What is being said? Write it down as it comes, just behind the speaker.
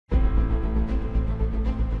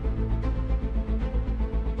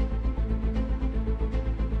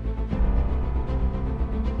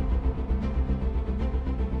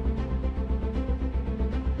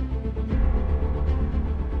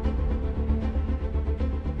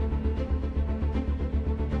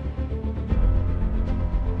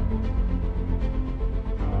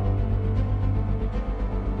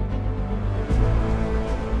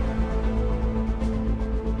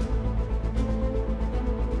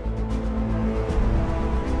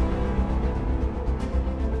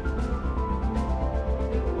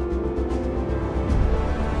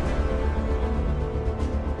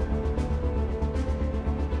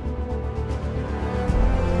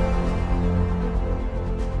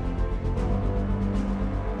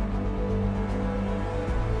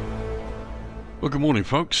Well, good morning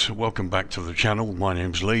folks, welcome back to the channel. My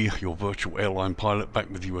name's Lee, your virtual airline pilot, back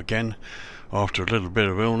with you again after a little bit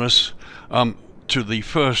of illness. To the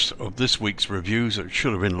first of this week's reviews, it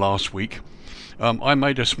should have been last week. I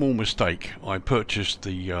made a small mistake. I purchased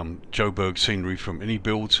the Johannesburg scenery from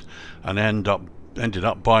Inibuilds and ended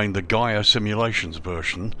up buying the GAYA Simulations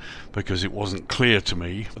version because it wasn't clear to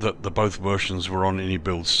me that the both versions were on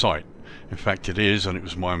Inibuilds' site. In fact it is, and it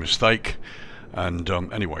was my mistake. And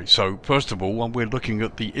anyway, so first of all, we're looking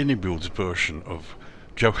at the Inibuilds version of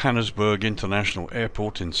Johannesburg International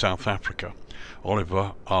Airport in South Africa,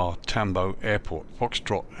 Oliver R. Tambo Airport,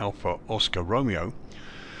 Foxtrot Alpha Oscar Romeo.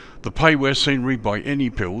 The payware scenery by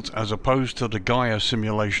Inibuilds as opposed to the GAYA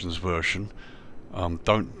Simulations version.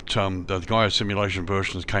 The GAYA Simulation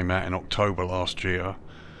versions came out in October last year.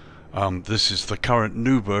 This is the current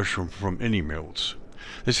new version from Inibuilds.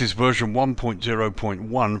 This is version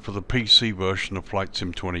 1.0.1 for the PC version of Flight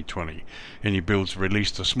Sim 2020. Inibuilds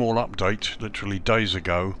released a small update literally days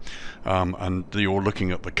ago, and you're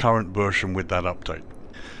looking at the current version with that update.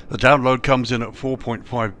 The download comes in at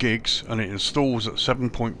 4.5 gigs and it installs at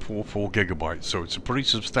 7.44 gigabytes, so it's a pretty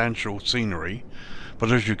substantial scenery.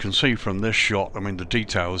 But as you can see from this shot, I mean, the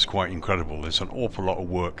detail is quite incredible. There's an awful lot of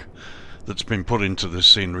work that's been put into this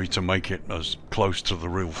scenery to make it as close to the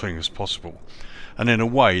real thing as possible. And in a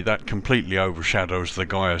way that completely overshadows the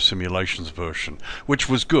GAYA Simulations version, which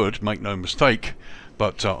was good, make no mistake,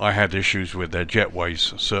 but I had issues with their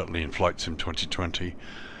jetways, certainly in Flight Sim 2020.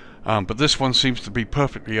 But this one seems to be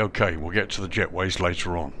perfectly okay. We'll get to the jetways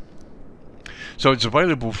later on. So it's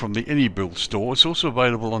available from the Inibuilds store. It's also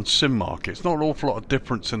available on Sim Market. It's not an awful lot of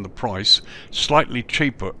difference in the price, slightly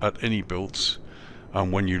cheaper at Inibuilds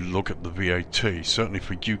when you look at the VAT, certainly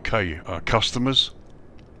for UK customers.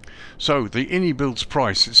 So the Inibuilds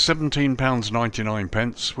price is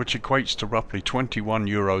 £17.99, which equates to roughly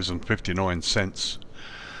 €21.59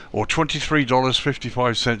 or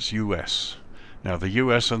 $23.55 US. Now the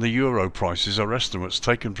US and the Euro prices are estimates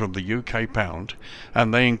taken from the UK pound,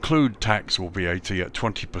 and they include tax or VAT at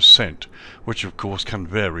 20%, which of course can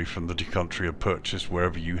vary from the country of purchase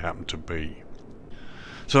wherever you happen to be.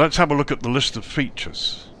 So let's have a look at the list of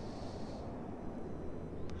features.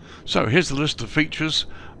 So here's the list of features.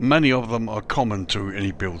 Many of them are common to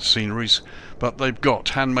Inibuilds sceneries, but they've got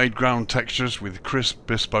handmade ground textures with crisp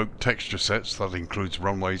bespoke texture sets that includes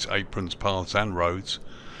runways, aprons, paths and roads.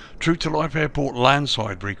 True-to-life airport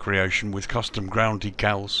landside recreation with custom ground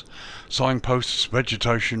decals, signposts,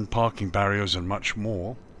 vegetation, parking barriers and much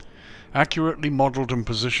more. Accurately modelled and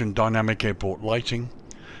positioned dynamic airport lighting.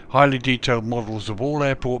 Highly detailed models of all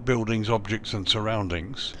airport buildings, objects and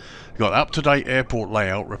surroundings. You've got up-to-date airport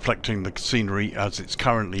layout reflecting the scenery as it's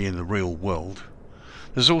currently in the real world.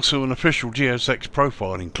 There's also an official GSX Pro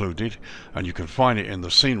file included, and you can find it in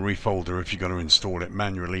the scenery folder if you're going to install it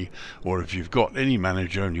manually, or if you've got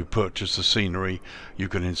Inimanager and you purchase the scenery, you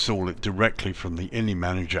can install it directly from the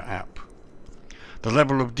Inimanager app. The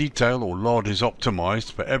level of detail or LOD is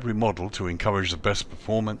optimized for every model to encourage the best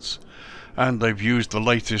performance, and they've used the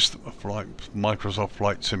latest Microsoft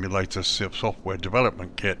Flight Simulator software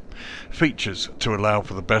development kit features to allow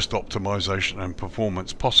for the best optimization and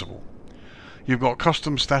performance possible. You've got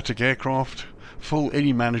custom static aircraft, full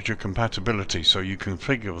Inimanager compatibility so you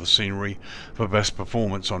configure the scenery for best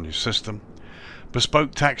performance on your system,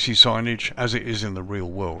 bespoke taxi signage as it is in the real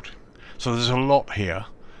world. So there's a lot here.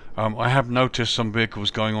 I have noticed some vehicles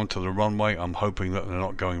going onto the runway. I'm hoping that they're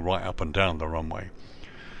not going right up and down the runway.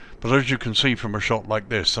 But as you can see from a shot like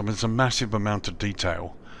this, there's a massive amount of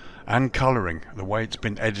detail and colouring, the way it's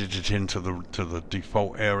been edited into the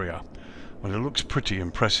default area. Well, it looks pretty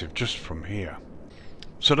impressive just from here.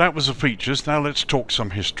 So that was the features. Now let's talk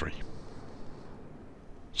some history.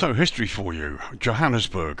 So history for you.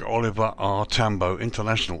 Johannesburg Oliver R. Tambo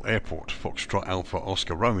International Airport, Foxtrot Alpha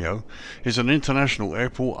Oscar Romeo, is an international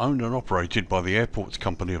airport owned and operated by the Airports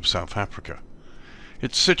Company of South Africa.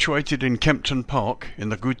 It's situated in Kempton Park in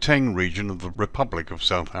the Gauteng region of the Republic of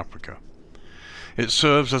South Africa. It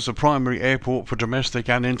serves as a primary airport for domestic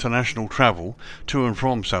and international travel to and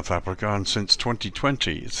from South Africa, and since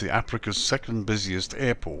 2020 it's the Africa's second busiest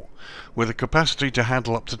airport, with a capacity to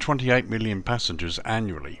handle up to 28 million passengers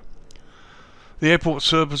annually. The airport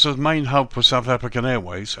serves as a main hub for South African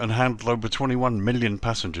Airways and handled over 21 million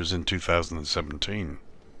passengers in 2017.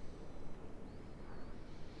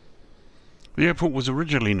 The airport was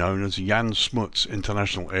originally known as Jan Smuts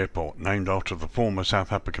International Airport, named after the former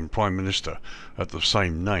South African Prime Minister at the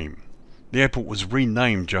same name. The airport was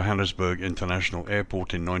renamed Johannesburg International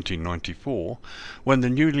Airport in 1994 when the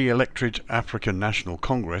newly elected African National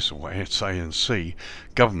Congress, or SANC,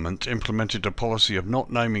 government implemented a policy of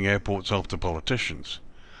not naming airports after politicians.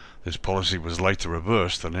 This policy was later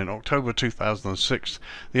reversed, and in October 2006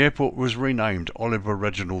 the airport was renamed Oliver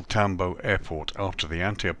Reginald Tambo Airport after the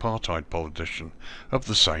anti-apartheid politician of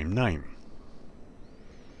the same name.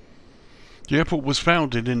 The airport was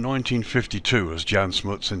founded in 1952 as Jan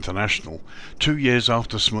Smuts International, 2 years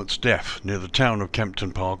after Smuts' death near the town of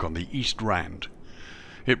Kempton Park on the East Rand.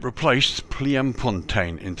 It replaced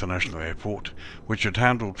Bloemfontein International Airport, which had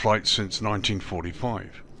handled flights since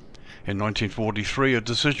 1945. In 1943 a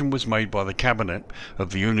decision was made by the Cabinet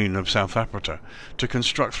of the Union of South Africa to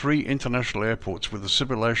construct 3 international airports, with a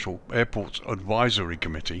Civil Airports Advisory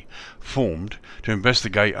Committee formed to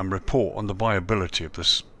investigate and report on the viability of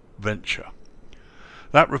this venture.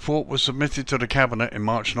 That report was submitted to the Cabinet in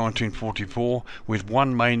March 1944, with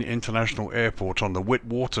 1 main international airport on the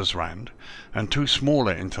Witwatersrand and 2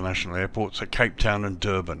 smaller international airports at Cape Town and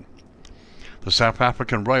Durban. The South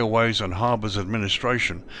African Railways and Harbours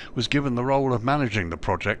Administration was given the role of managing the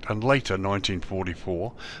project, and later,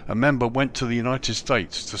 1944, a member went to the United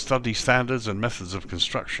States to study standards and methods of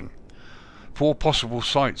construction. 4 possible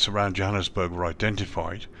sites around Johannesburg were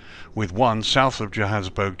identified, with 1 south of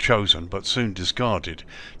Johannesburg chosen but soon discarded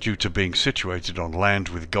due to being situated on land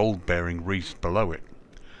with gold-bearing reefs below it.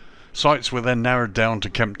 Sites were then narrowed down to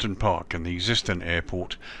Kempton Park and the existing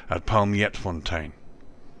airport at Palmjetfontein.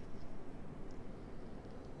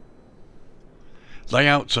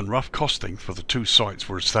 Layouts and rough costing for the 2 sites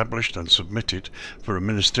were established and submitted for a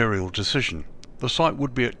ministerial decision. The site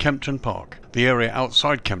would be at Kempton Park. The area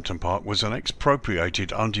outside Kempton Park was an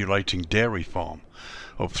expropriated undulating dairy farm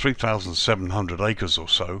of 3,700 acres or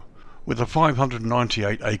so, with a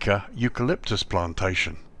 598-acre eucalyptus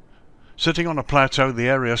plantation. Sitting on a plateau, the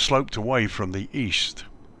area sloped away from the east.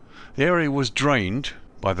 The area was drained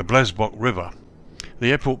by the Blesbok River.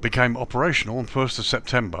 The airport became operational on 1st of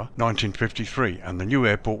September 1953, and the new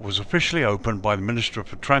airport was officially opened by the Minister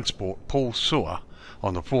for Transport, Paul Sewer,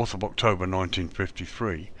 on the 4th of October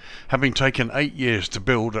 1953, having taken 8 years to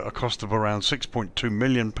build at a cost of around £6.2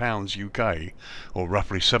 million UK, or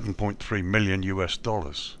roughly $7.3 million US.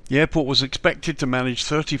 The airport was expected to manage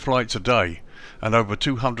 30 flights a day and over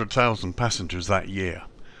 200,000 passengers that year.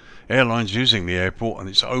 Airlines using the airport on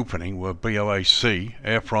its opening were BOAC,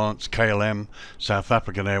 Air France, KLM, South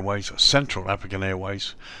African Airways, Central African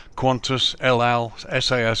Airways, Qantas, El Al,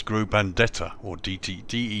 SAS Group and DETA, or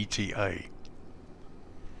DETA.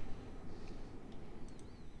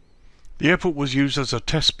 The airport was used as a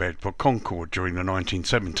testbed for Concorde during the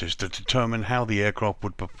 1970s to determine how the aircraft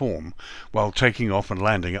would perform while taking off and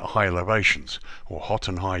landing at high elevations, or hot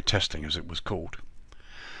and high testing as it was called.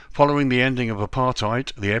 Following the ending of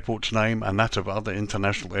apartheid, the airport's name and that of other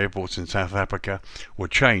international airports in South Africa were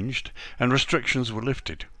changed and restrictions were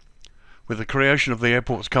lifted. With the creation of the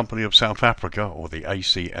Airports Company of South Africa, or the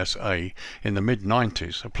ACSA, in the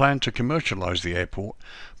mid-90s, a plan to commercialise the airport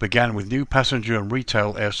began, with new passenger and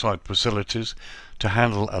retail airside facilities to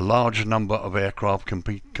handle a large number of aircraft,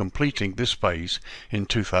 completing this phase in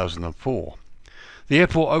 2004. The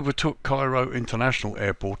airport overtook Cairo International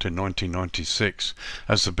Airport in 1996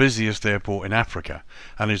 as the busiest airport in Africa,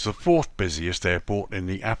 and is the 4th busiest airport in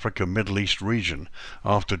the Africa-Middle East region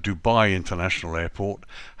after Dubai International Airport,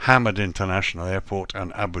 Hamad International Airport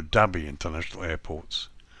and Abu Dhabi International Airports.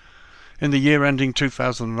 In the year ending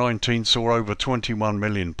 2019 saw over 21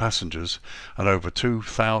 million passengers and over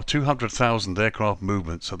 200,000 aircraft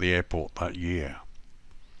movements at the airport that year.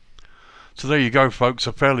 So there you go, folks,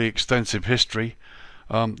 a fairly extensive history.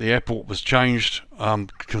 The airport was changed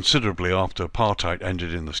considerably after apartheid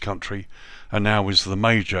ended in this country, and now is the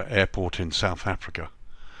major airport in South Africa.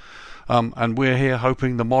 And we're here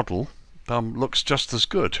hoping the model looks just as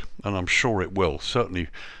good, and I'm sure it will. Certainly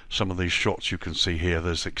some of these shots you can see here,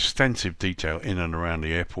 there's extensive detail in and around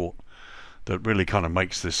the airport that really kind of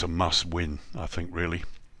makes this a must-win, I think, really.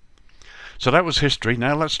 So that was history.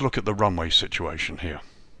 Now let's look at the runway situation here.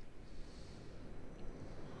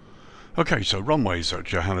 Okay, so runways at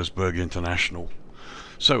Johannesburg International.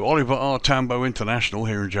 So Oliver R. Tambo International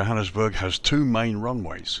here in Johannesburg has 2 main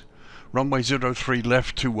runways. Runway 03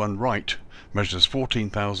 left 21 right measures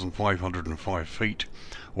 14,505 feet,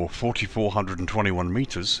 or 4,421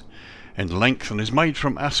 meters, in length and is made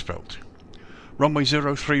from asphalt. Runway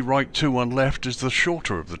 03 right 21 left is the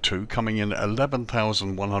shorter of the 2, coming in at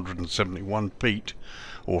 11,171 feet,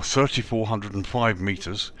 or 3,405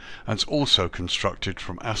 meters, and is also constructed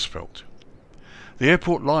from asphalt. The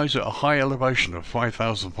airport lies at a high elevation of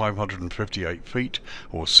 5,558 feet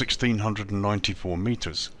or 1,694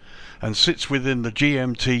 metres and sits within the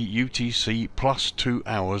GMT UTC plus 2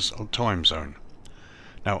 hours of time zone.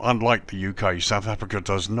 Now, unlike the UK, South Africa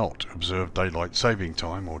does not observe Daylight Saving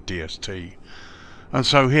Time, or DST. And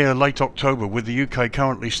so here, late October, with the UK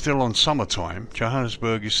currently still on summertime,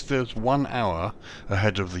 Johannesburg is still 1 hour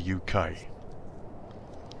ahead of the UK.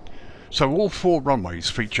 So all 4 runways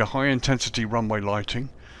feature high-intensity runway lighting,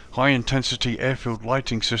 high-intensity airfield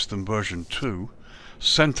lighting system version 2,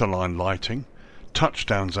 centerline lighting,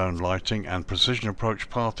 touchdown zone lighting and precision approach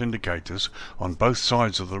path indicators on both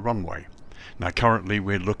sides of the runway. Now currently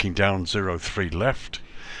we're looking down 03 left,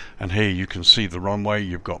 and here you can see the runway.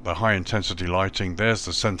 You've got the high intensity lighting, there's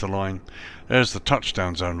the center line, there's the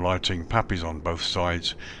touchdown zone lighting, PAPI's on both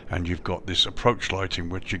sides, and you've got this approach lighting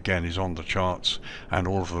which again is on the charts, and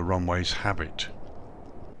all of the runways have it.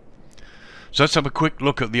 So let's have a quick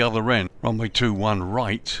look at the other end, runway 21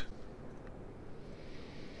 right.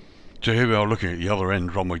 So here we are looking at the other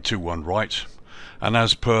end, runway 21 right. And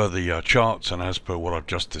as per the charts and as per what I've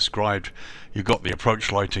just described, you've got the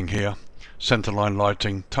approach lighting here, centerline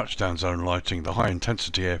lighting, touchdown zone lighting, the high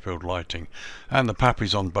intensity airfield lighting, and the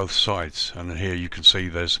PAPI's on both sides. And here you can see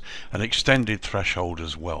there's an extended threshold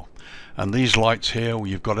as well. And these lights here, well,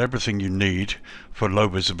 you've got everything you need for low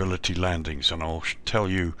visibility landings, and I'll tell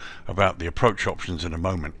you about the approach options in a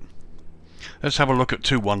moment. Let's have a look at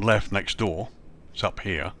 21 left next door. It's up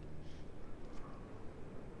here.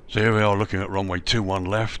 So here we are looking at runway 21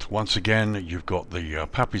 left. Once again, you've got the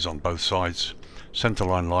PAPI's on both sides,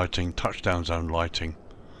 centerline lighting, touchdown zone lighting,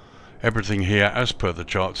 everything here as per the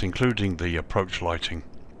charts, including the approach lighting.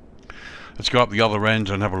 Let's go up the other end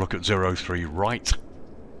and have a look at 03 right.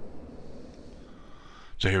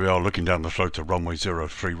 So here we are looking down the throat of runway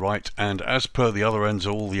 03 right, and as per the other ends,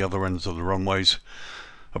 all the other ends of the runways,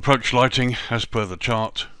 approach lighting as per the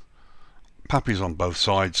chart, PAPI's on both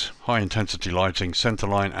sides, high intensity lighting,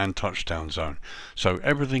 centerline and touchdown zone. So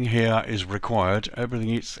everything here is required, everything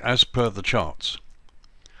is as per the charts.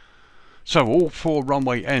 So all 4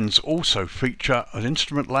 runway ends also feature an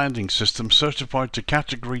instrument landing system certified to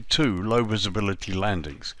category 2 low visibility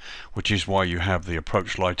landings, which is why you have the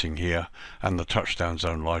approach lighting here and the touchdown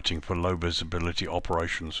zone lighting for low visibility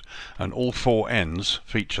operations, and all 4 ends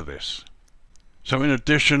feature this. So in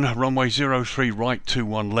addition, runway 03 right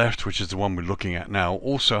 21 left, which is the one we're looking at now,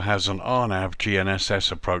 also has an RNAV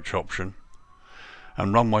GNSS approach option,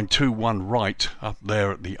 and runway 21 right up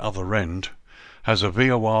there at the other end has a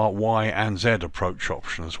VOR Y and Z approach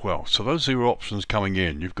option as well. So those are your options coming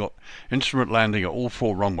in. You've got instrument landing at all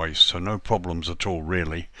 4 runways, so no problems at all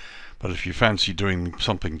really. But if you fancy doing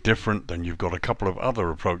something different, then you've got a couple of other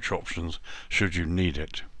approach options should you need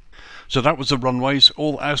it. So that was the runways,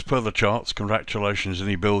 all as per the charts. Congratulations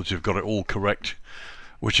Inibuilds, you've got it all correct,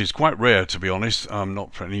 which is quite rare, to be honest.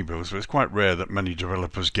 Not for Inibuilds, but it's quite rare that many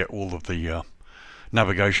developers get all of the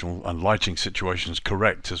navigational and lighting situations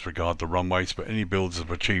correct as regard the runways, but Inibuilds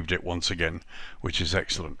have achieved it once again, which is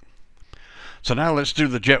excellent. So now let's do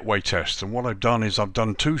the jetway test, and what I've done is I've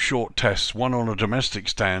done 2 short tests, one on a domestic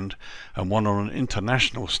stand and one on an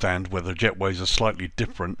international stand where the jetways are slightly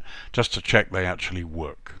different, just to check they actually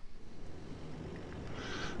work.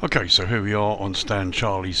 Okay, so here we are on stand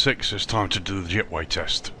Charlie 6. It's time to do the jetway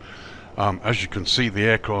test. As you can see, the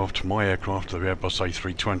aircraft, my aircraft, the Airbus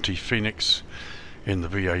A320 Phoenix in the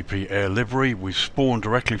VAP Air livery, we've spawned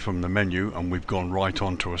directly from the menu and we've gone right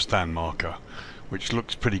onto a stand marker, which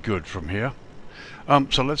looks pretty good from here.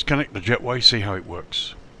 So let's connect the jetway, see how it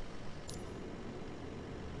works.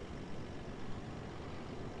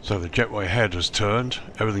 So the jetway head has turned,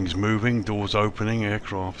 everything's moving, doors opening,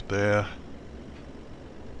 aircraft there.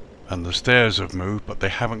 And the stairs have moved, but they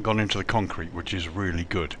haven't gone into the concrete, which is really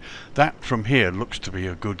good. That from here looks to be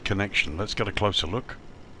a good connection. Let's get a closer look.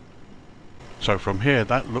 So from here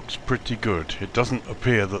that looks pretty good. It doesn't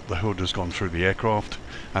appear that the hood has gone through the aircraft,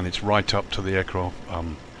 and it's right up to the aircraft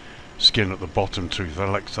skin at the bottom too.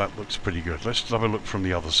 That looks pretty good. Let's have a look from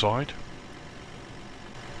the other side.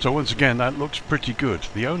 So once again, that looks pretty good.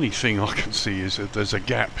 The only thing I can see is that there's a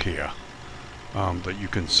gap here. That you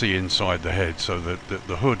can see inside the head, so that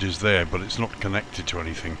the hood is there but it's not connected to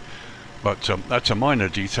anything, but that's a minor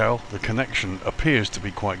detail. The connection appears to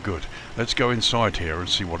be quite good. Let's go inside here and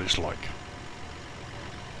see what it's like.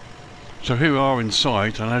 So here we are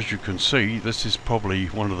inside, and as you can see, this is probably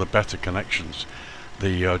one of the better connections.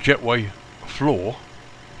 The jetway floor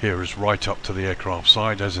here is right up to the aircraft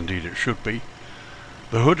side, as indeed it should be.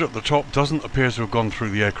 The hood at the top doesn't appear to have gone through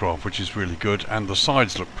the aircraft, which is really good, and the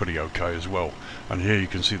sides look pretty okay as well. And here you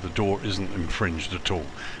can see the door isn't infringed at all.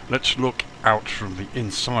 Let's look out from the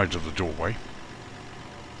inside of the doorway.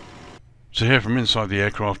 So here from inside the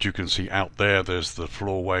aircraft you can see out there's the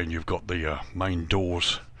floorway, and you've got the main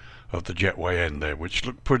doors of the jetway end there, which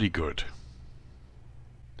look pretty good.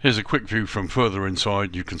 Here's a quick view from further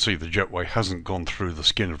inside. You can see the jetway hasn't gone through the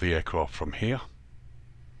skin of the aircraft from here.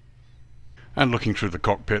 And looking through the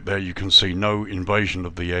cockpit there, you can see no invasion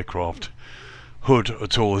of the aircraft hood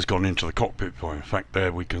at all has gone into the cockpit. In fact,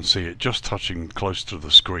 there we can see it just touching close to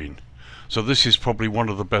the screen. So this is probably one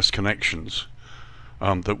of the best connections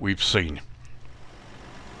that we've seen.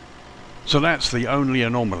 So that's the only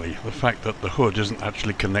anomaly, the fact that the hood isn't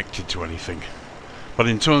actually connected to anything. But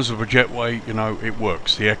in terms of a jetway, you know, it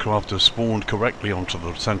works. The aircraft has spawned correctly onto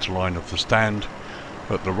the centre line of the stand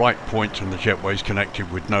at the right point, and the jetway is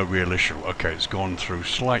connected with no real issue. Okay, it's gone through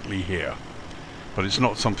slightly here, but it's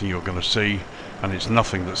not something you're going to see, and it's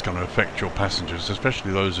nothing that's going to affect your passengers,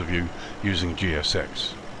 especially those of you using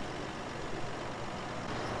GSX.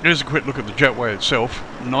 Here's a quick look at the jetway itself.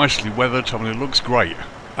 Nicely weathered. I mean, it looks great,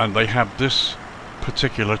 and they have this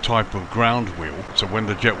particular type of ground wheel, so when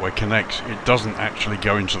the jetway connects, it doesn't actually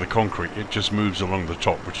go into the concrete, it just moves along the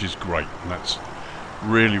top, which is great, and that's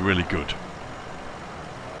really, really good.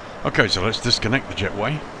 Okay, so let's disconnect the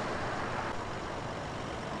jetway.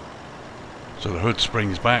 So the hood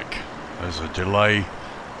springs back, there's a delay,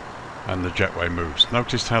 and the jetway moves.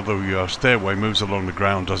 Notice how the stairway moves along the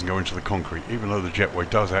ground, doesn't go into the concrete, even though the jetway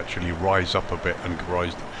does actually rise up a bit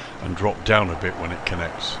and drop down a bit when it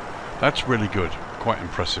connects. That's really good, quite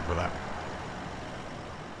impressive with that.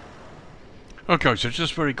 Okay, so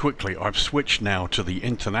just very quickly, I've switched now to the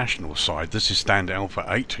international side. This is stand Alpha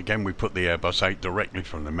 8. Again, we put the Airbus 8 directly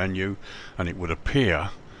from the menu, and it would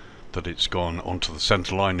appear that it's gone onto the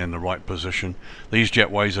centre line in the right position. These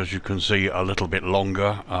jetways, as you can see, are a little bit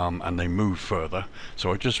longer, and they move further.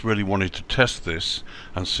 So I just really wanted to test this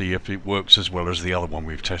and see if it works as well as the other one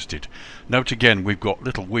we've tested. Note again, we've got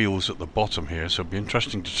little wheels at the bottom here, so it'll be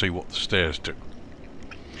interesting to see what the stairs do.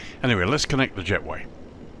 Anyway, let's connect the jetway.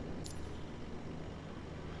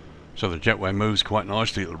 So the jetway moves quite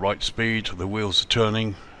nicely at the right speed, the wheels are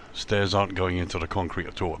turning, stairs aren't going into the concrete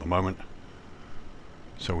at all at the moment.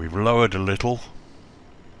 So we've lowered a little.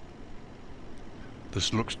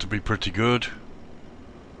 This looks to be pretty good.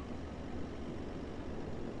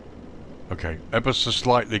 Okay, ever so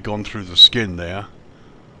slightly gone through the skin there,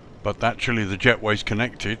 but actually the jetway's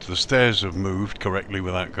connected, the stairs have moved correctly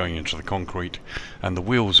without going into the concrete, and the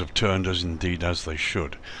wheels have turned as they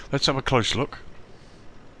should. Let's have a close look.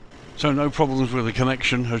 So no problems with the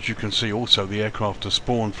connection. As you can see, also the aircraft has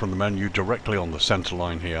spawned from the menu directly on the centre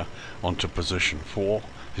line here onto position 4.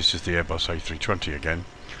 This is the Airbus A320 again.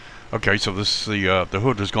 Okay, so this the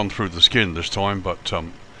hood has gone through the skin this time, but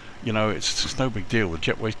you know, it's no big deal. The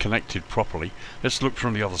jetway's connected properly. Let's look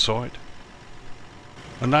from the other side.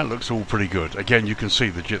 And that looks all pretty good. Again, you can see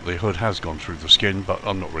the hood has gone through the skin, but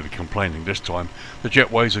I'm not really complaining this time. The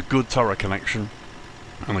jetway's a good, thorough connection.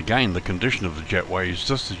 And again, the condition of the jetway is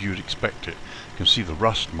just as you'd expect it. You can see the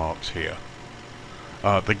rust marks here.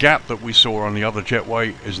 The gap that we saw on the other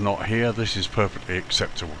jetway is not here. This is perfectly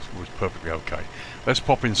acceptable. It's perfectly okay. Let's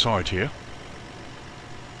pop inside here.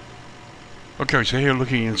 Okay, so here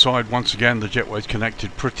looking inside, once again the jetway's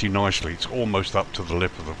connected pretty nicely. It's almost up to the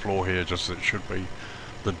lip of the floor here, just as it should be.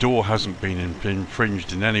 The door hasn't been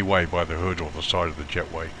infringed in any way by the hood or the side of the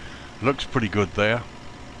jetway. Looks pretty good there.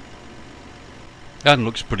 And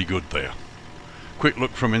looks pretty good there. Quick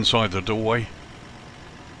look from inside the doorway.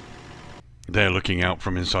 There, looking out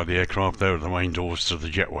from inside the aircraft, there are the main doors to the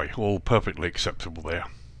jetway. All perfectly acceptable there.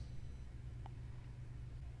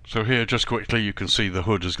 So here, just quickly, you can see the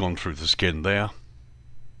hood has gone through the skin there.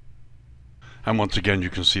 And once again,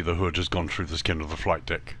 you can see the hood has gone through the skin of the flight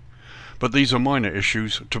deck. But these are minor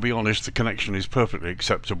issues. To be honest, the connection is perfectly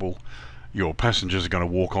acceptable. Your passengers are going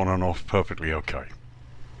to walk on and off perfectly okay.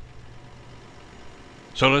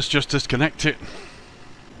 So let's just disconnect it.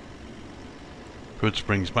 Hood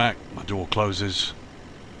springs back, the door closes.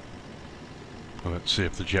 Well, let's see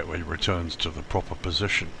if the jetway returns to the proper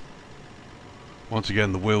position. Once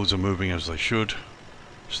again, the wheels are moving as they should.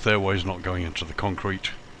 Stairway's not going into the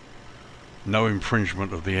concrete. No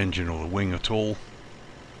infringement of the engine or the wing at all.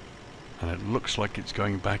 And it looks like it's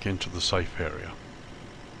going back into the safe area.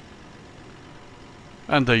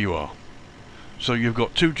 And there you are. So you've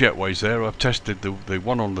got two jetways there. I've tested the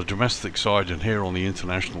one on the domestic side and here on the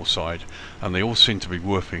international side, and they all seem to be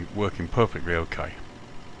working perfectly okay.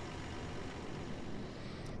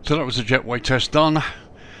 So that was the jetway test done.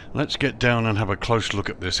 Let's get down and have a close look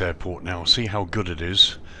at this airport now, see how good it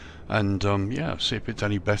is, and yeah, see if it's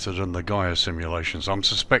any better than the GAYA simulations. I'm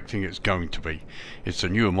suspecting it's going to be. It's a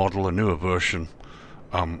newer model, a newer version,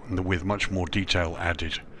 with much more detail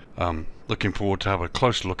added. Looking forward to have a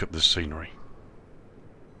close look at this scenery.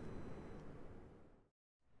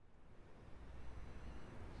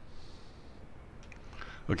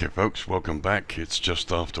 Okay folks, welcome back. It's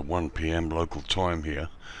just after 1 PM local time here.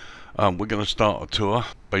 We're going to start a tour,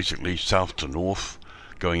 basically south to north,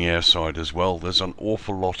 going airside as well. There's an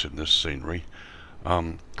awful lot in this scenery,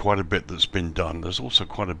 quite a bit that's been done. There's also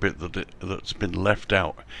quite a bit that's been left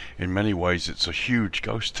out. In many ways it's a huge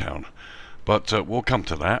ghost town, but we'll come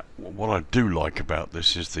to that. What I do like about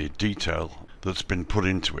this is the detail that's been put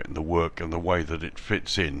into it, and the work and the way that it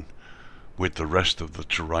fits in with the rest of the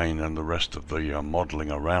terrain and the rest of the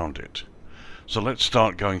modelling around it. So let's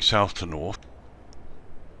start going south to north.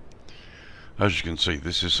 As you can see,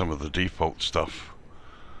 this is some of the default stuff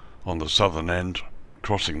on the southern end,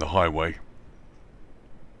 crossing the highway.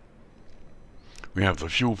 We have the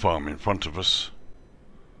fuel farm in front of us.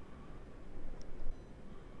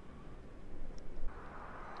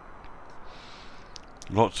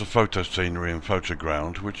 Lots of photo scenery and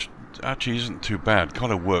photoground, which actually isn't too bad,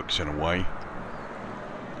 kind of works in a way.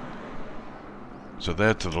 So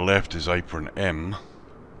there to the left is apron M.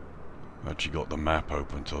 I've actually got the map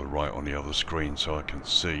open to the right on the other screen so I can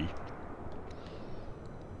see.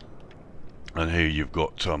 And here you've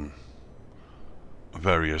got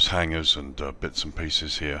various hangars and bits and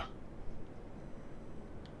pieces here.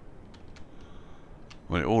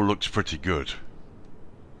 Well, it all looks pretty good.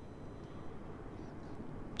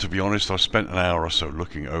 To be honest, I spent an hour or so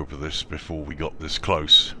looking over this before we got this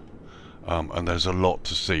close, and there's a lot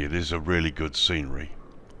to see. It is a really good scenery.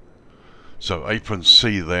 So apron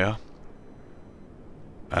C there,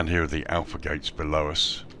 and here are the alpha gates below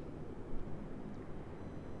us.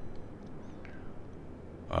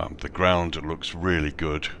 The ground looks really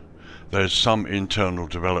good. There's some internal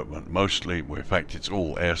development, mostly, well, in fact it's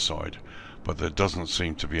all airside, but there doesn't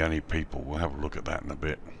seem to be any people. We'll have a look at that in a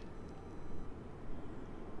bit.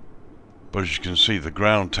 But as you can see, the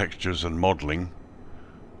ground textures and modelling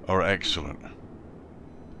are excellent.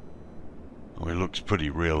 I mean, it looks pretty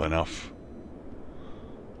real enough.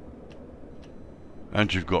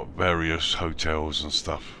 And you've got various hotels and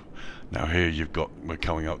stuff. Now here we're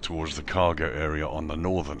coming up towards the cargo area on the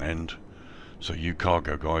northern end. So you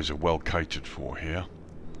cargo guys are well catered for here.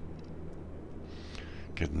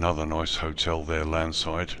 Get another nice hotel there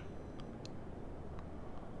landside.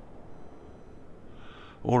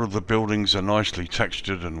 All of the buildings are nicely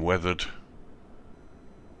textured and weathered,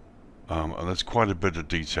 and there's quite a bit of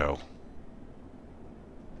detail.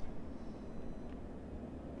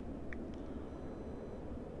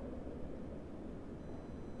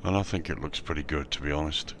 And I think it looks pretty good, to be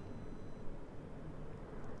honest.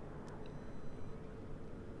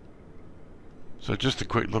 So just a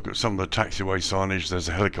quick look at some of the taxiway signage. There's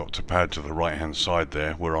a helicopter pad to the right hand side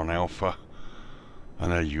there. We're on Alpha.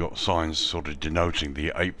 And there you got signs sort of denoting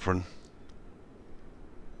the apron.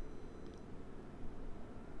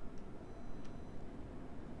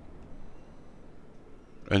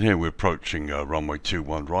 And here we're approaching runway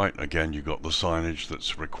 21 right. Again, you got the signage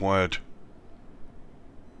that's required.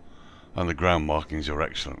 And the ground markings are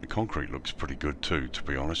excellent. The concrete looks pretty good too, to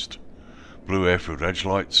be honest. Blue airfield edge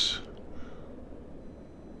lights.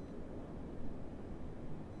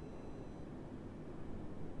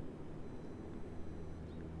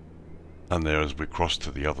 And there, as we cross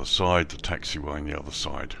to the other side, the taxiway on the other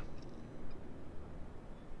side.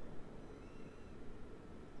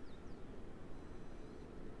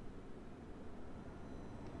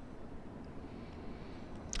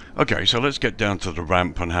 Okay, so let's get down to the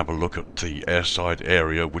ramp and have a look at the airside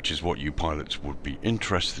area, which is what you pilots would be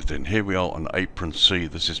interested in. Here we are on apron C.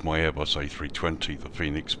 This is my Airbus A320, the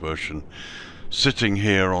Phoenix version, sitting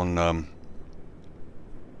here on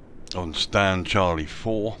stand Charlie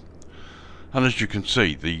 4. And as you can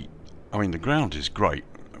see, the ground is great.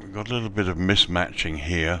 We've got a little bit of mismatching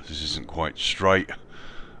here. This isn't quite straight.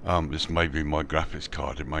 This may be my graphics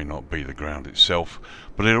card. It may not be the ground itself,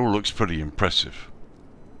 but it all looks pretty impressive.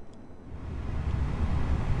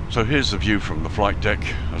 So here's the view from the flight deck.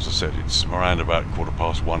 As I said, it's around about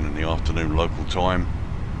 1:15 in the afternoon local time.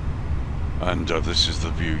 And this is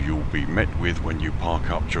the view you'll be met with when you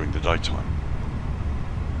park up during the daytime.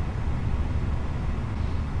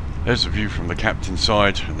 There's a view from the captain's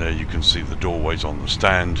side, and there you can see the doorways on the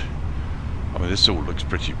stand. I mean, this all looks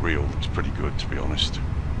pretty real, looks pretty good, to be honest.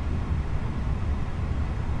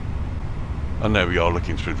 And there we are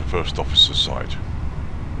looking through the first officer's side.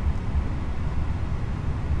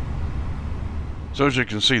 So as you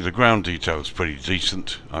can see, the ground detail is pretty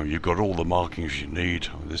decent. You've got all the markings you need.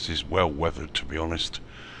 This is well weathered, to be honest.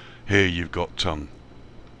 Here you've got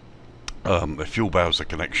a fuel bowser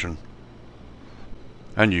connection,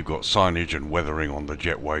 and you've got signage and weathering on the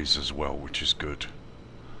jetways as well, which is good.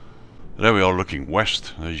 There we are looking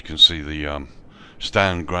west. As you can see, the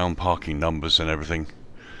stand ground parking numbers and everything.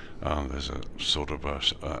 There's a sort of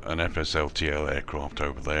an FSLTL aircraft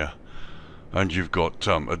over there. And you've got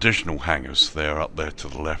additional hangars there up there to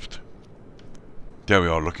the left. There we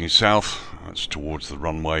are looking south. That's towards the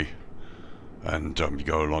runway. And you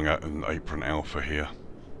go along an apron alpha here.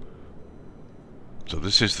 So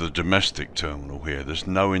this is the domestic terminal here. There's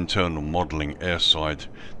no internal modelling airside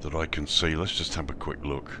that I can see. Let's just have a quick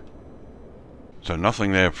look. So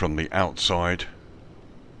nothing there from the outside.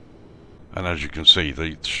 And as you can see,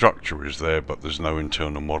 the structure is there, but there's no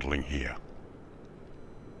internal modelling here.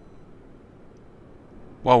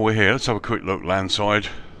 While we're here, let's have a quick look landside.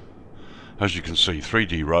 As you can see,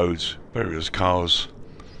 3D roads, various cars,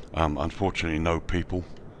 unfortunately no people.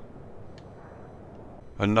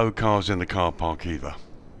 And no cars in the car park either.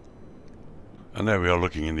 And there we are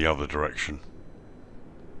looking in the other direction.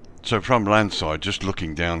 So from landside, just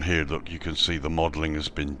looking down here, look, you can see the modelling has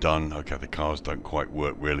been done. Okay, the cars don't quite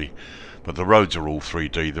work really, but the roads are all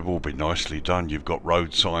 3D. They've all been nicely done. You've got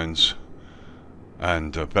road signs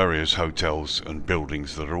and various hotels and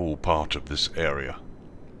buildings that are all part of this area.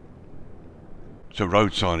 So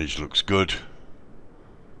road signage looks good.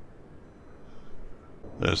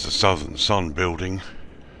 There's the Southern Sun building.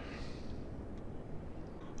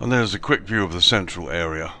 And there's a quick view of the central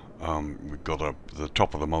area. We've got the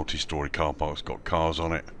top of the multi-storey car park's got cars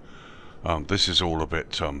on it. This is all a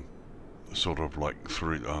bit sort of like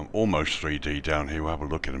almost 3D down here. We'll have a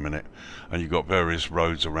look in a minute. And you've got various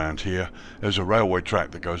roads around here. There's a railway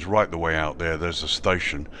track that goes right the way out there. There's a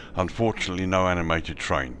station. Unfortunately, no animated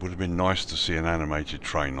train. Would have been nice to see an animated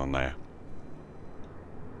train on there.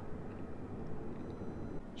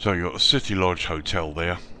 So you've got the City Lodge Hotel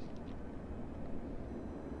there.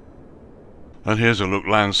 And here's a look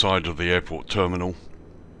landside of the airport terminal.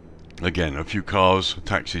 Again, a few cars,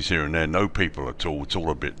 taxis here and there, no people at all. It's all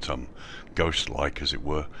a bit ghost-like, as it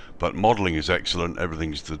were. But modelling is excellent.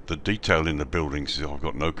 Everything's the detail in the buildings, I've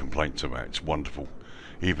got no complaints about. It's wonderful,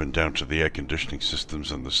 even down to the air conditioning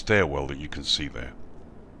systems and the stairwell that you can see there.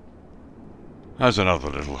 There's another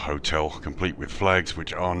little hotel, complete with flags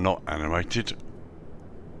which are not animated.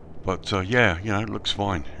 But yeah, you know, it looks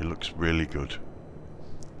fine. It looks really good.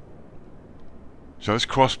 So let's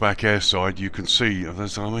cross back airside. You can see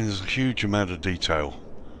there's a huge amount of detail.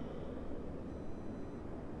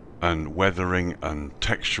 And weathering and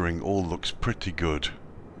texturing all looks pretty good.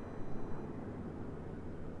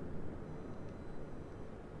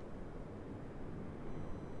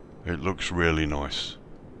 It looks really nice.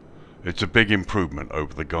 It's a big improvement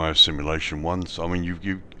over the GAYA simulation ones. I mean,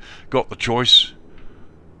 you've got the choice.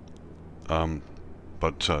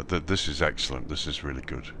 But this is excellent. This is really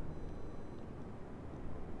good.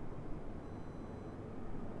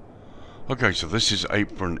 Okay, so this is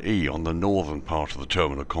Apron E on the northern part of the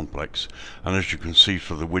terminal complex, and as you can see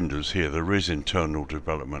for the windows here, there is internal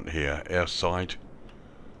development here, airside.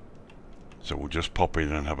 So we'll just pop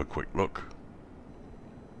in and have a quick look.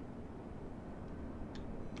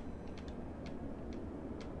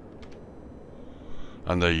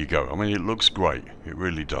 And there you go. I mean, it looks great. It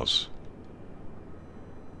really does.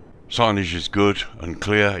 Signage is good and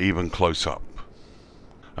clear, even close up.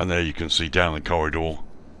 And there you can see down the corridor.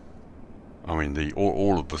 I mean,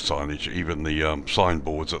 all of the signage, even the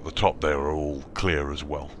signboards at the top there are all clear as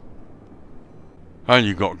well. And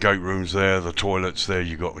you've got gate rooms there, the toilets there,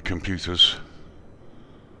 you've got the computers.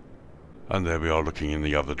 And there we are looking in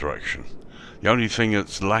the other direction. The only thing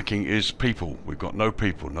that's lacking is people. We've got no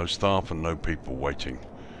people, no staff and no people waiting.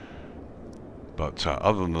 But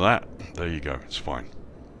other than that, there you go, it's fine.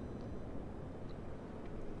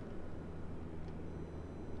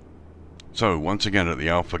 So once again at the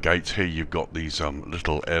Alpha gates here, you've got these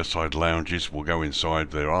little airside lounges. We'll go inside.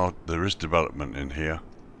 There is development in here.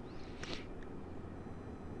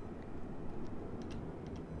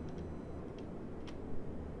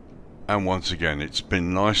 And once again, it's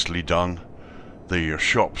been nicely done. The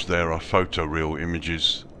shops there are photoreal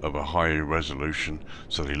images of a high resolution,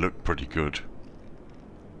 so they look pretty good.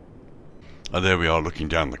 And there we are looking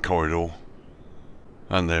down the corridor.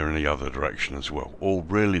 And there in the other direction as well. All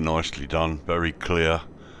really nicely done, very clear.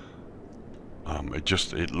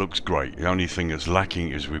 It looks great. The only thing that's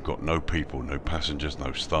lacking is we've got no people, no passengers,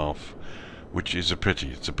 no staff, which is a pity.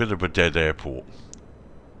 It's a bit of a dead airport.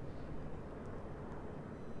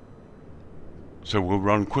 So we'll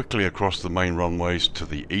run quickly across the main runways to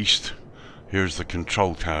the east. Here's the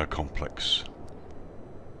control tower complex.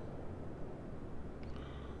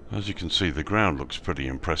 As you can see, the ground looks pretty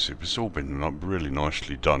impressive. It's all been really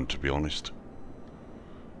nicely done, to be honest.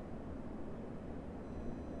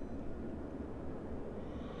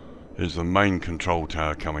 Here's the main control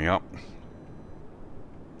tower coming up.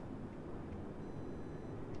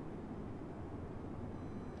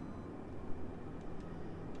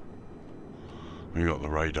 We've got the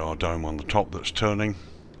radar dome on the top that's turning.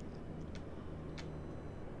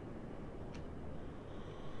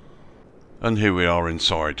 And here we are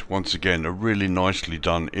inside. Once again, a really nicely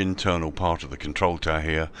done internal part of the control tower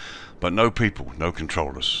here, but no people, no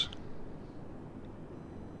controllers.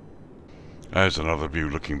 There's another view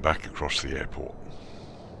looking back across the airport.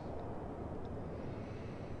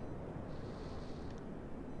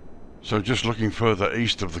 So just looking further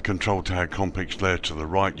east of the control tower complex there to the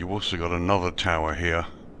right, you've also got another tower here,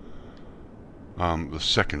 the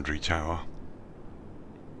secondary tower.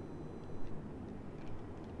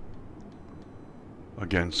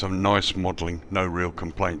 Again, some nice modelling, no real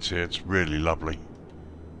complaints here, it's really lovely.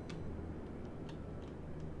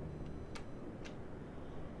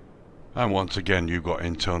 And once again, you've got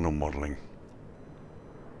internal modelling.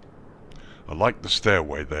 I like the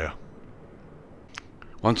stairway there.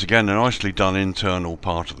 Once again, a nicely done internal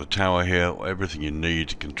part of the tower here. Everything you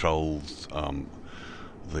need, controls,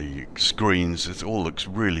 the screens, it all looks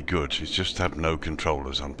really good. It's just have no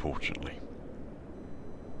controllers, unfortunately.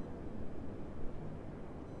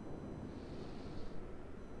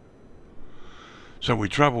 So we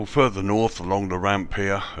travel further north along the ramp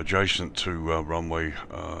here, adjacent to runway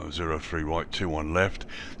 03 right, 21 left.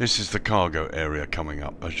 This is the cargo area coming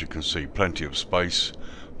up. As you can see, plenty of space,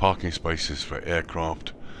 parking spaces for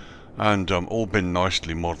aircraft, and all been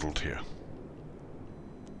nicely modelled here.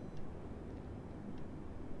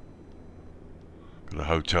 Got a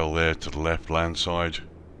hotel there to the left, landside,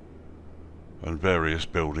 and various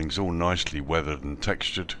buildings, all nicely weathered and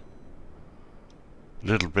textured.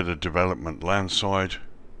 Little bit of development landside.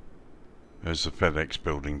 There's the FedEx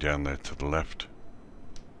building down there to the left.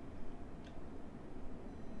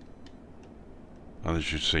 And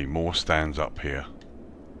as you see, more stands up here.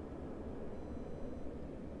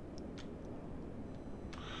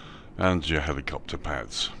 And your helicopter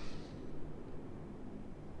pads.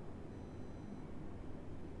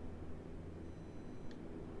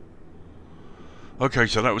 Okay,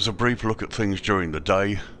 so that was a brief look at things during the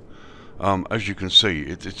day. As you can see,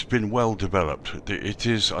 it's been well developed. It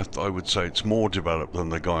is, I would say, it's more developed than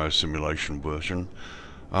the GAYA simulation version.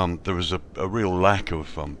 There was a real lack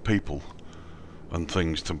of people and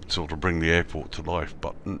things to sort of bring the airport to life,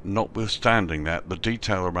 but notwithstanding that, the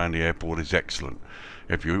detail around the airport is excellent.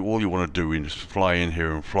 If all you want to do is fly in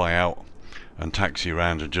here and fly out and taxi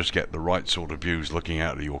around and just get the right sort of views looking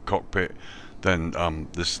out of your cockpit, then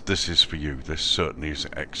this is for you. This certainly is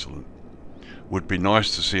excellent. Would be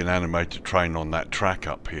nice to see an animated train on that track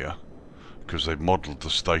up here, because they've modelled the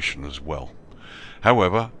station as well.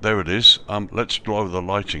 However, there it is. Let's lower the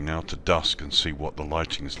lighting now to dusk and see what the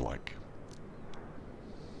lighting's like.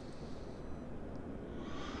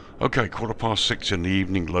 Okay, 6:15 in the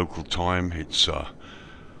evening local time. It's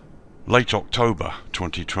late October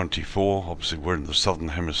 2024. Obviously we're in the southern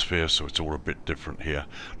hemisphere, so it's all a bit different here.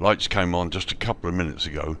 Lights came on just a couple of minutes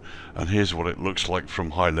ago, and here's what it looks like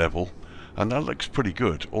from high level. And that looks pretty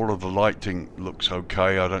good. All of the lighting looks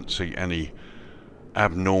okay. I don't see any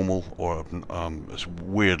abnormal or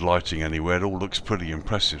weird lighting anywhere. It all looks pretty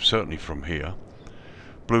impressive, certainly from here.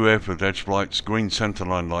 Blue airfield edge lights, green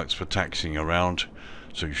centerline lights for taxiing around,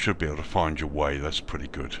 so you should be able to find your way. That's pretty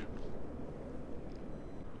good.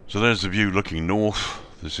 So there's the view looking north.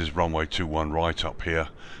 This is runway 21 right up here,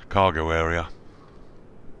 cargo area.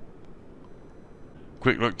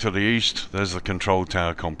 Quick look to the east, there's the control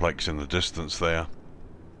tower complex in the distance there,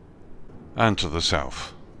 and to the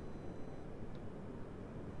south.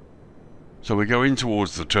 So we go in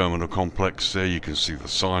towards the terminal complex. There you can see the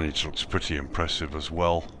signage looks pretty impressive as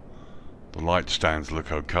well. The light stands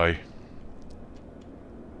look okay.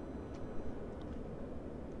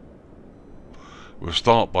 We'll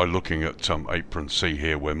start by looking at apron C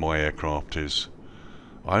here where my aircraft is.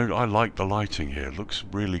 I like the lighting here, it looks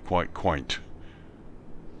really quite quaint.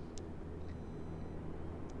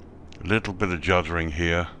 A little bit of juddering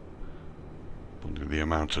here, under the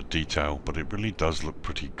amount of detail, but it really does look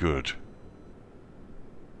pretty good.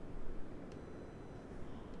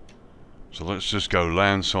 So let's just go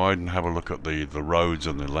landside and have a look at the roads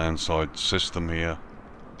and the landside system here.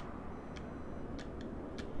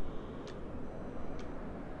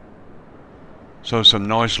 So some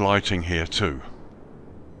nice lighting here too.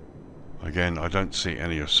 Again, I don't see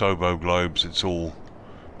any Asobo globes. It's all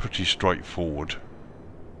pretty straightforward.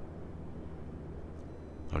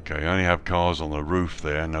 Okay, I only have cars on the roof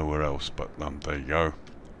there, nowhere else, but there you go.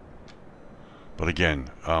 But again,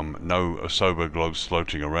 no Asobo globes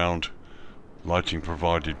floating around. Lighting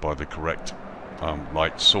provided by the correct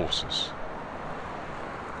light sources.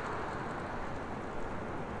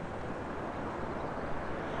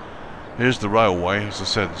 Here's the railway. As I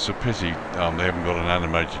said, it's a pity they haven't got an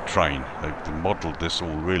animated train. They've modelled this all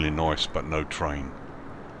really nice, but no train.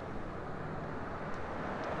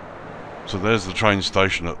 So there's the train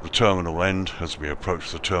station at the terminal end as we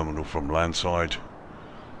approach the terminal from landside.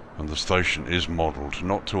 And the station is modelled,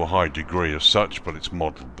 not to a high degree as such, but it's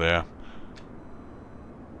modelled there.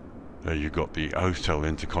 There you've got the Hotel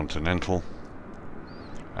Intercontinental.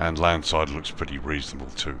 And landside looks pretty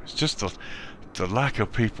reasonable too. It's just the lack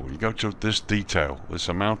of people. You go to this detail, this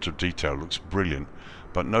amount of detail looks brilliant,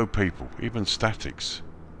 but no people, even statics.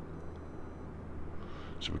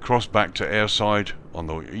 So we cross back to airside on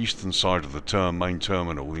the eastern side of the main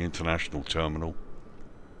terminal, the international terminal.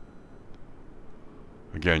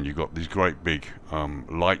 Again, you've got these great big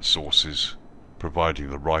light sources providing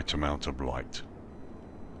the right amount of light.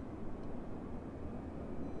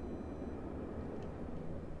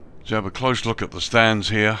 So have a close look at the stands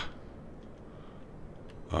here.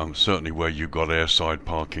 Certainly where you've got airside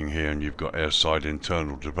parking here and you've got airside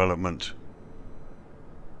internal development.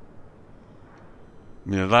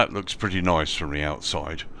 You know, that looks pretty nice from the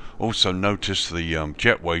outside. Also notice the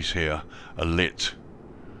jetways here are lit,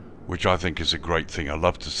 which I think is a great thing. I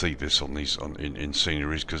love to see this on these in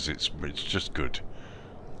sceneries because it's just good.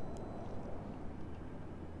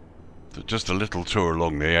 So just a little tour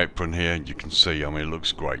along the apron here, and you can see, I mean, it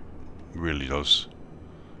looks great. It really does.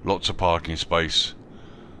 Lots of parking space,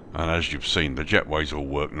 and as you've seen, the jetways all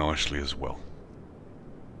work nicely as well.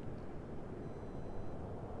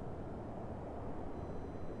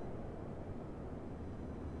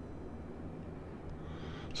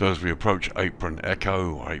 So as we approach Apron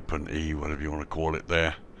Echo, or Apron E, whatever you want to call it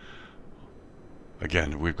there,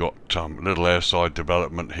 again we've got little airside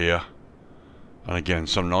development here, and again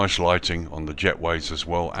some nice lighting on the jetways as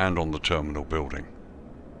well and on the terminal building.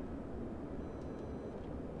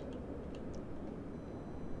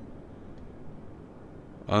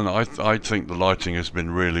 And I think the lighting has been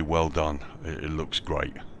really well done. It looks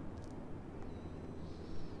great.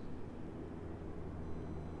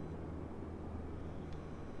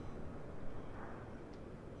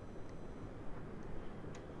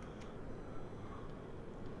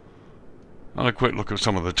 And a quick look at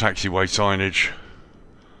some of the taxiway signage.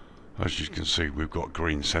 As you can see, we've got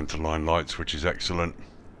green centerline lights, which is excellent.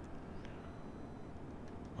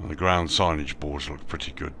 And the ground signage boards look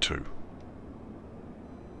pretty good too.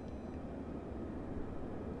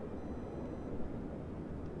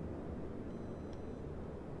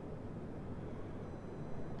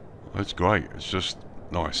 It's great, it's just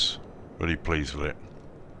nice. Really pleased with it.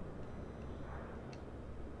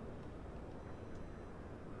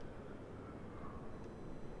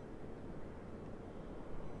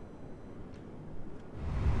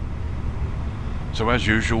 So as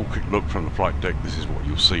usual, quick look from the flight deck. This is what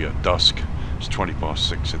you'll see at dusk. It's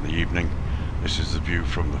 6:20 in the evening. This is the view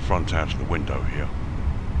from the front out of the window here.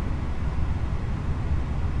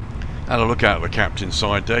 And a look out at the captain's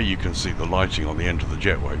side there, you can see the lighting on the end of the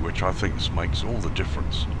jetway, which I think makes all the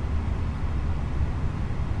difference.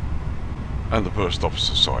 And the first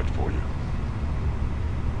officer's side for you.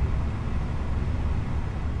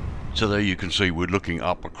 So there you can see we're looking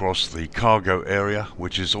up across the cargo area,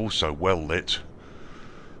 which is also well lit.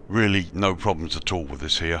 Really no problems at all with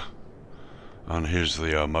this here. And here's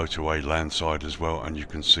the motorway landside as well, and you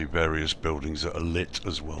can see various buildings that are lit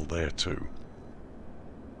as well there too.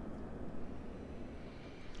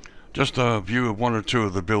 Just a view of one or two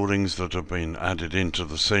of the buildings that have been added into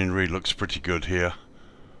the scenery. Looks pretty good here.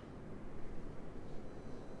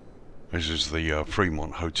 This is the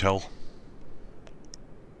Fremont Hotel.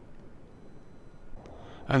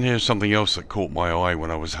 And here's something else that caught my eye when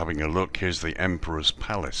I was having a look. Here's the Emperor's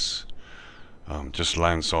Palace. Just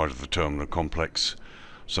landside of the terminal complex.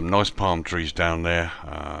 Some nice palm trees down there.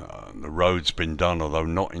 The road's been done, although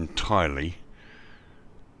not entirely.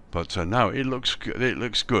 But no, it looks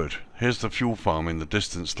good. Here's the fuel farm in the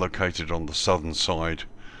distance, located on the southern side,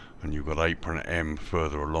 and you've got Apron M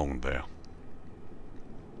further along there.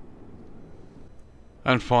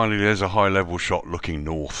 And finally, there's a high level shot looking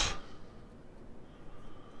north.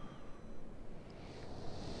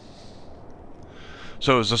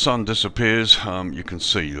 So as the sun disappears, you can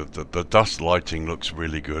see that the dust lighting looks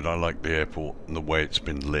really good. I like the airport and the way it's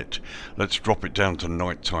been lit. Let's drop it down to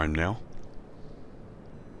night time now.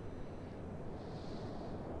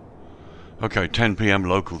 Okay, 10 PM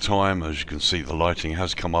local time. As you can see, the lighting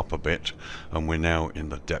has come up a bit and we're now in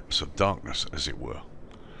the depths of darkness, as it were.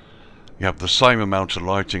 You have the same amount of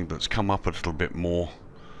lighting that's come up a little bit more,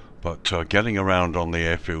 but getting around on the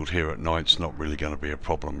airfield here at night's not really going to be a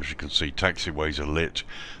problem. As you can see, taxiways are lit,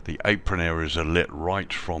 the apron areas are lit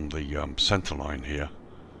right from the centre line here.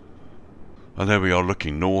 And there we are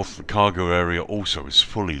looking north. The cargo area also is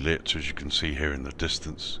fully lit, as you can see here in the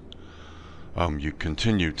distance. You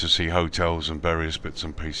continue to see hotels and various bits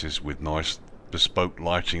and pieces with nice bespoke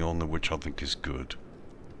lighting on them, which I think is good.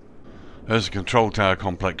 There's a control tower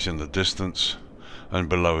complex in the distance, and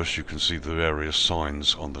below us you can see the various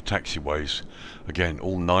signs on the taxiways. Again,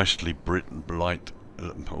 all nicely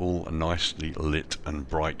lit and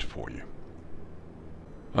bright for you.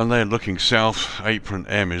 And then looking south, Apron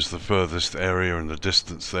M is the furthest area in the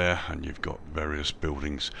distance there, and you've got various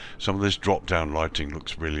buildings. Some of this drop-down lighting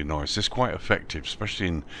looks really nice. It's quite effective,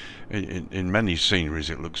 especially in many sceneries.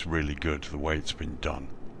 It looks really good the way it's been done.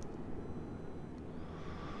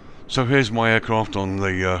 So here's my aircraft on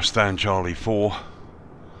the Stan Charlie 4.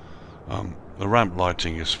 The ramp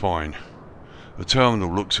lighting is fine. The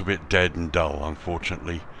terminal looks a bit dead and dull,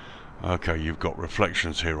 unfortunately. Okay, you've got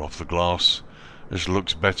reflections here off the glass. This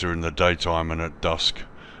looks better in the daytime and at dusk.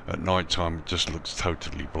 At night time it just looks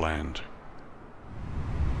totally bland.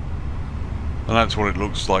 And that's what it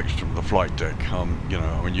looks like from the flight deck. You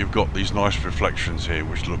know, I mean, you've got these nice reflections here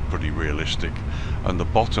which look pretty realistic, and the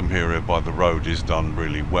bottom here by the road is done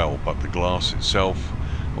really well, but the glass itself,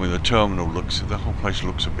 I mean, the terminal the whole place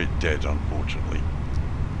looks a bit dead, unfortunately.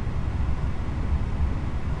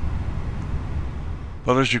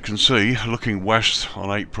 But as you can see, looking west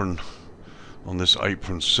on this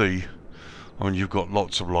Apron C, I mean, you've got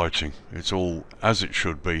lots of lighting. It's all as it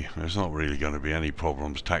should be. There's not really going to be any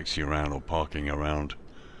problems taxiing around or parking around.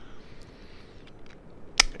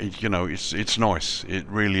 You know, it's nice. It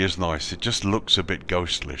really is nice. It just looks a bit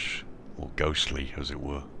ghostlish, or ghostly as it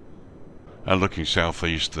were. And looking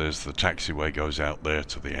southeast, there's the taxiway goes out there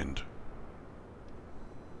to the end.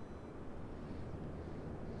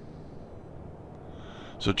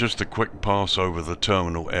 So just a quick pass over the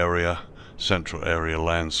terminal area, central area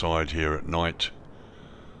landside here at night.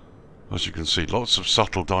 As you can see, lots of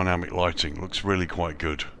subtle dynamic lighting. Looks really quite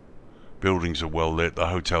good. Buildings are well lit. The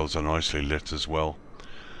hotels are nicely lit as well.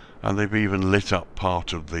 And they've even lit up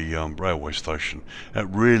part of the railway station. It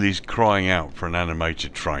really is crying out for an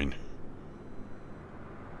animated train.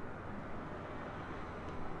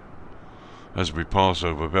 As we pass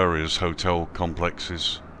over various hotel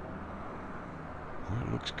complexes. Well,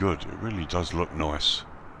 it looks good. It really does look nice.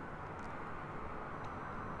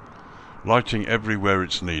 Lighting everywhere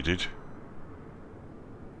it's needed,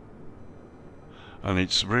 and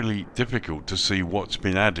it's really difficult to see what's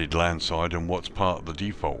been added landside and what's part of the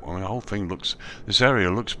default. I mean, the whole thing this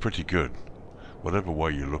area looks pretty good. Whatever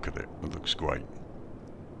way you look at it, it looks great.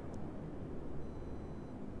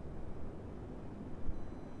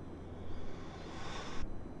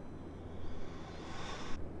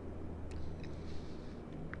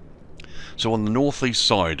 So on the northeast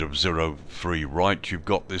side of 03 right, you've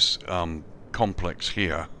got this complex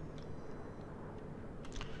here.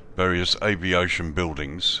 Various aviation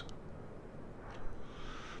buildings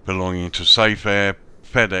belonging to Safe Air,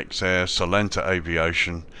 FedEx Air, Salenta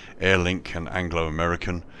Aviation, Airlink and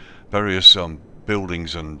Anglo-American. Various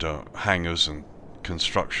buildings and hangars and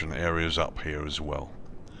construction areas up here as well.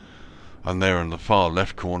 And there in the far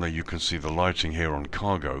left corner you can see the lighting here on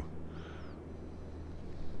cargo.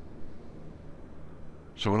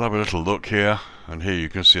 So we'll have a little look here, and here you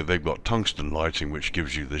can see they've got tungsten lighting which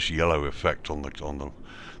gives you this yellow effect on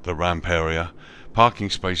the ramp area.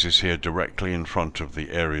 Parking spaces here directly in front of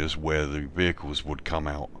the areas where the vehicles would come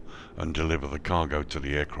out and deliver the cargo to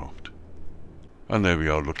the aircraft. And there we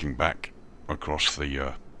are looking back across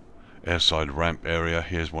the airside ramp area.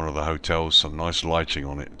 Here's one of the hotels, some nice lighting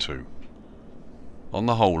on it too. On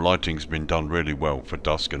the whole, lighting's been done really well for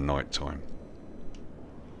dusk and night time.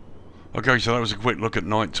 Okay, so that was a quick look at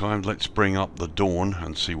night time. Let's bring up the dawn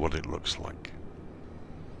and see what it looks like.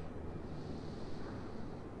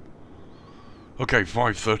 Okay,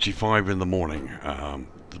 5:35 in the morning.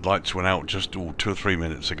 The lights went out just 2 or 3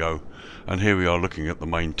 minutes ago, and here we are looking at the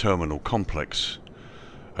main terminal complex,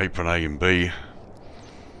 Apron A and B.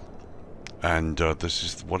 And this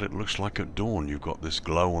is what it looks like at dawn. You've got this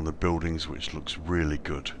glow on the buildings which looks really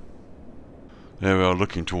good. There we are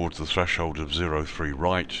looking towards the threshold of 03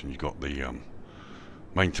 right, and you've got the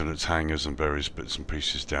maintenance hangars and various bits and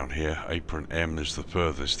pieces down here. Apron M is the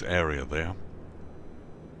furthest area there.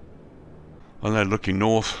 And then looking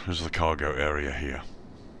north is the cargo area here.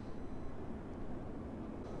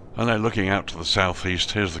 And then looking out to the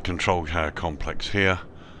southeast, here's the control tower complex here,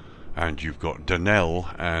 and you've got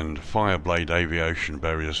Denell and Fireblade Aviation,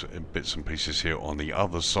 various bits and pieces here on the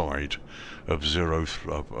other side of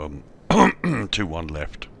 021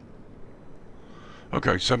 left.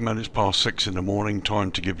 Okay, 7 minutes past 6 in the morning,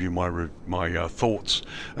 time to give you my thoughts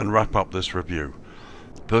and wrap up this review.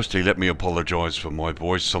 Firstly, let me apologise for my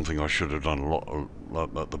voice, something I should have done a lot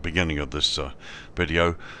at the beginning of this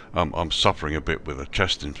video. I'm suffering a bit with a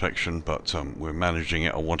chest infection, but we're managing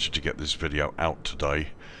it. I wanted to get this video out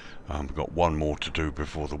today. We've got one more to do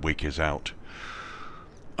before the week is out.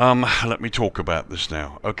 Let me talk about this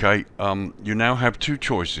now. Okay, you now have two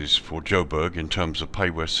choices for Joburg in terms of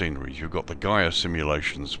payware scenery. You've got the GAYA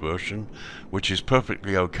Simulations version, which is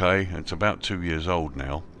perfectly okay. It's about 2 years old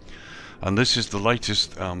now. And this is the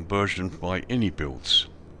latest version by Inibuilds.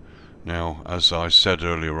 Now, as I said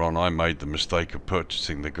earlier on, I made the mistake of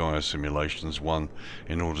purchasing the GAYA Simulations one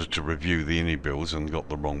in order to review the Inibuilds and got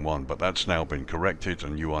the wrong one. But that's now been corrected,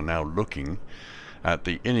 and you are now looking at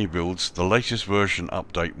the Inibuilds, the latest version,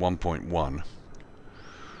 update 1.1.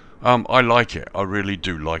 I like it. I really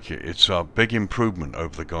do like it. It's a big improvement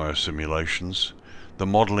over the GAYA Simulations. The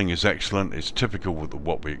modelling is excellent. It's typical with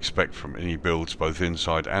what we expect from Inibuilds, both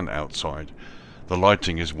inside and outside. The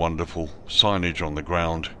lighting is wonderful. Signage on the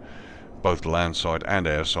ground, both landside and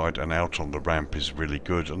airside, and out on the ramp is really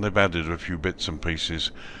good. And they've added a few bits and pieces,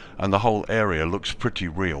 and the whole area looks pretty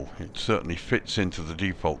real. It certainly fits into the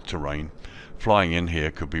default terrain. Flying in here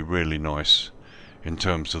could be really nice in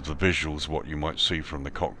terms of the visuals, what you might see from the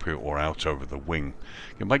cockpit or out over the wing.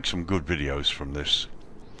 You can make some good videos from this.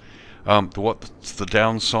 What's the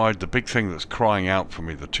downside? The big thing that's crying out for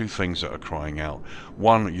me, the two things that are crying out.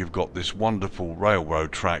 One, you've got this wonderful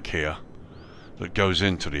railroad track here that goes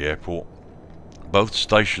into the airport. Both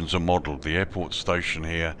stations are modelled. The airport station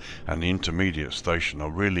here and the intermediate station are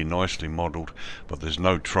really nicely modelled, but there's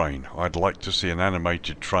no train. I'd like to see an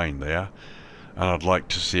animated train there, and I'd like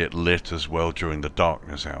to see it lit as well during the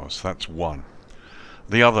darkness hours. That's one.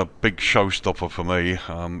 The other big showstopper for me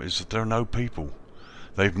is that there are no people.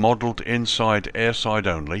 They've modelled inside airside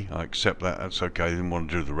only. I accept that, that's okay. They didn't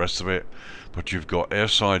want to do the rest of it. But you've got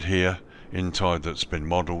airside here, inside, that's been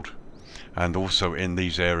modelled. And also in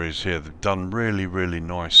these areas here, they've done really, really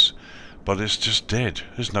nice. But it's just dead.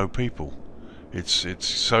 There's no people. It's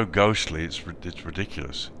so ghostly, it's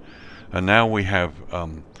ridiculous. And now we have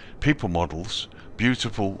people models,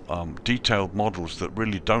 beautiful detailed models that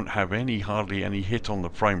really don't have hardly any hit on the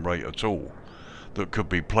frame rate at all, that could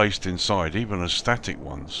be placed inside, even as static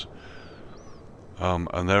ones,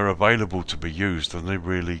 and they're available to be used, and they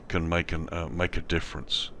really can make a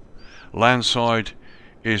difference. Landside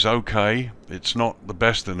is okay. It's not the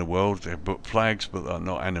best in the world. They've put flags, but they're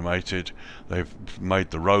not animated. They've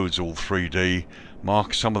made the roads all 3D.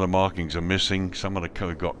 Some of the markings are missing. Some of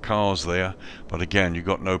the got cars there, but again, you've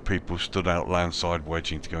got no people stood out landside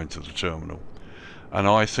waiting to go into the terminal. And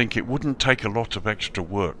I think it wouldn't take a lot of extra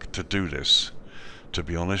work to do this, to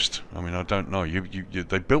be honest. I mean, I don't know.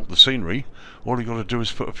 They built the scenery. All you got to do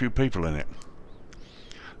is put a few people in it.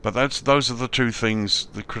 But those are the two things,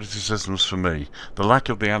 the criticisms for me. The lack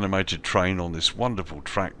of the animated train on this wonderful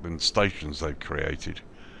track and stations they've created,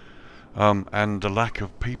 and the lack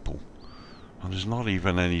of people. And there's not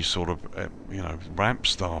even any sort of ramp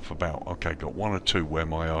staff about. Okay, got one or two where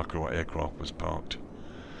my aircraft was parked.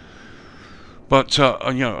 But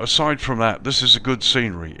aside from that, this is a good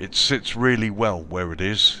scenery. It sits really well where it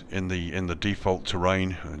is in the default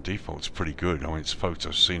terrain. The default's pretty good. I mean, it's photo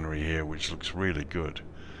scenery here, which looks really good,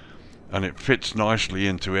 and it fits nicely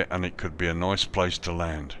into it, and it could be a nice place to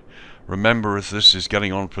land. Remember, as this is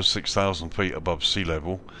getting on for 6,000 feet above sea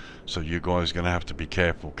level, so you guys are going to have to be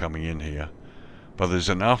careful coming in here. But there's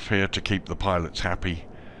enough here to keep the pilots happy,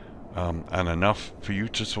 and enough for you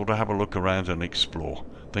to sort of have a look around and explore.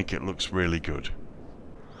 I think it looks really good.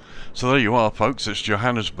 So there you are, folks. It's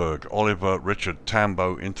Johannesburg Oliver Richard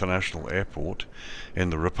Tambo International Airport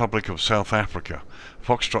in the Republic of South Africa.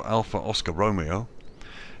 Foxtrot Alpha Oscar Romeo.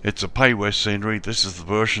 It's a payware scenery. This is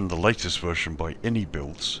the latest version by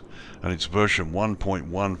Inibuilds, and it's version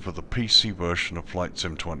 1.1 for the PC version of Flight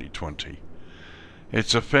Sim 2020.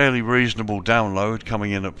 It's a fairly reasonable download,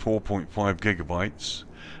 coming in at 4.5 gigabytes,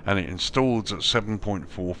 and it installs at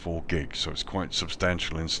 7.44 gigs, so it's quite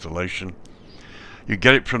substantial installation. You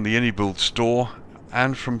get it from the Inibuilds store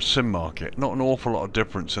and from Sim Market. Not an awful lot of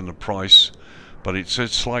difference in the price, but it's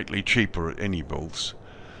slightly cheaper at Inibuilds.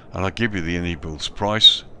 And I'll give you the Inibuilds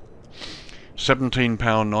price.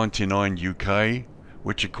 £17.99 UK,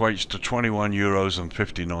 which equates to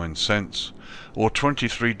 €21.59, or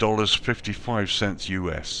 $23.55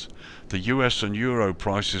 US. The US and Euro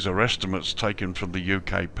prices are estimates taken from the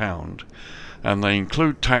UK pound, and they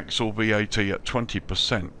include tax or VAT at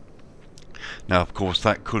 20%. Now, of course,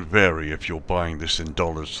 that could vary if you're buying this in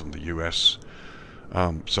dollars from the US.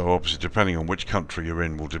 So obviously, depending on which country you're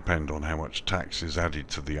in will depend on how much tax is added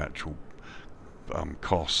to the actual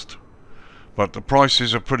cost. But the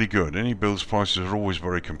prices are pretty good. Inibuilds prices are always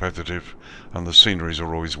very competitive, and the sceneries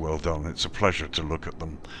are always well done. It's a pleasure to look at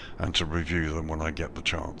them and to review them when I get the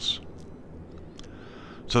chance.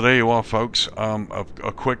 So there you are, folks,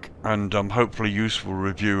 a quick and hopefully useful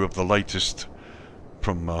review of the latest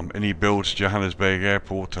from Inibuilds Johannesburg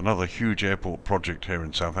Airport, another huge airport project here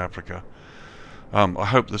in South Africa. I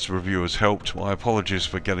hope this review has helped. My apologies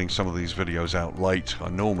for getting some of these videos out late. I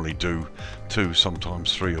normally do 2,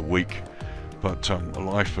 sometimes 3 a week, but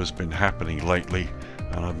life has been happening lately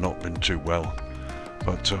and I've not been too well.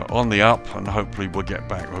 But on the up, and hopefully we'll get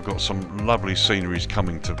back. I've got some lovely sceneries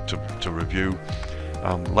coming to review.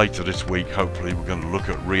 Later this week, hopefully, we're going to look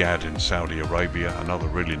at Riyadh in Saudi Arabia, another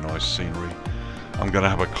really nice scenery. I'm going to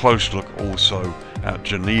have a close look also at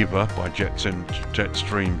Geneva by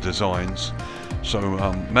Jetstream Designs. So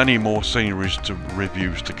many more sceneries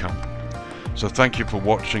reviews to come. So thank you for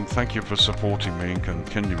watching, thank you for supporting me and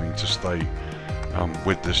continuing to stay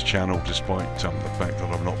with this channel despite the fact that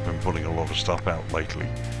I've not been putting a lot of stuff out lately.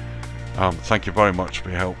 Thank you very much for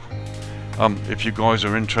your help. If you guys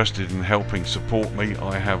are interested in helping support me,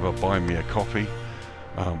 I have a Buy Me a Coffee,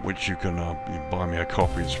 which you can buy me a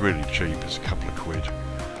coffee. It's really cheap, it's a couple of quid,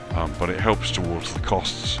 but it helps towards the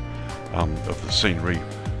costs of the scenery,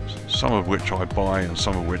 some of which I buy and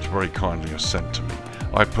some of which very kindly are sent to me.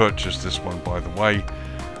 I purchased this one, by the way,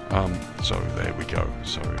 so there we go.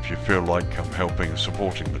 So if you feel like helping and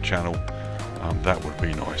supporting the channel, that would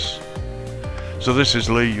be nice. So this is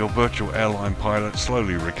Lee, your virtual airline pilot,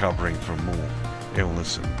 slowly recovering from more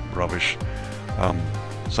illness and rubbish,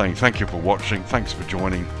 saying thank you for watching, thanks for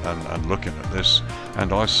joining and looking at this,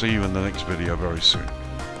 and I'll see you in the next video very soon.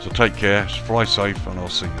 So take care, fly safe, and I'll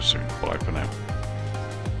see you soon. Bye for now.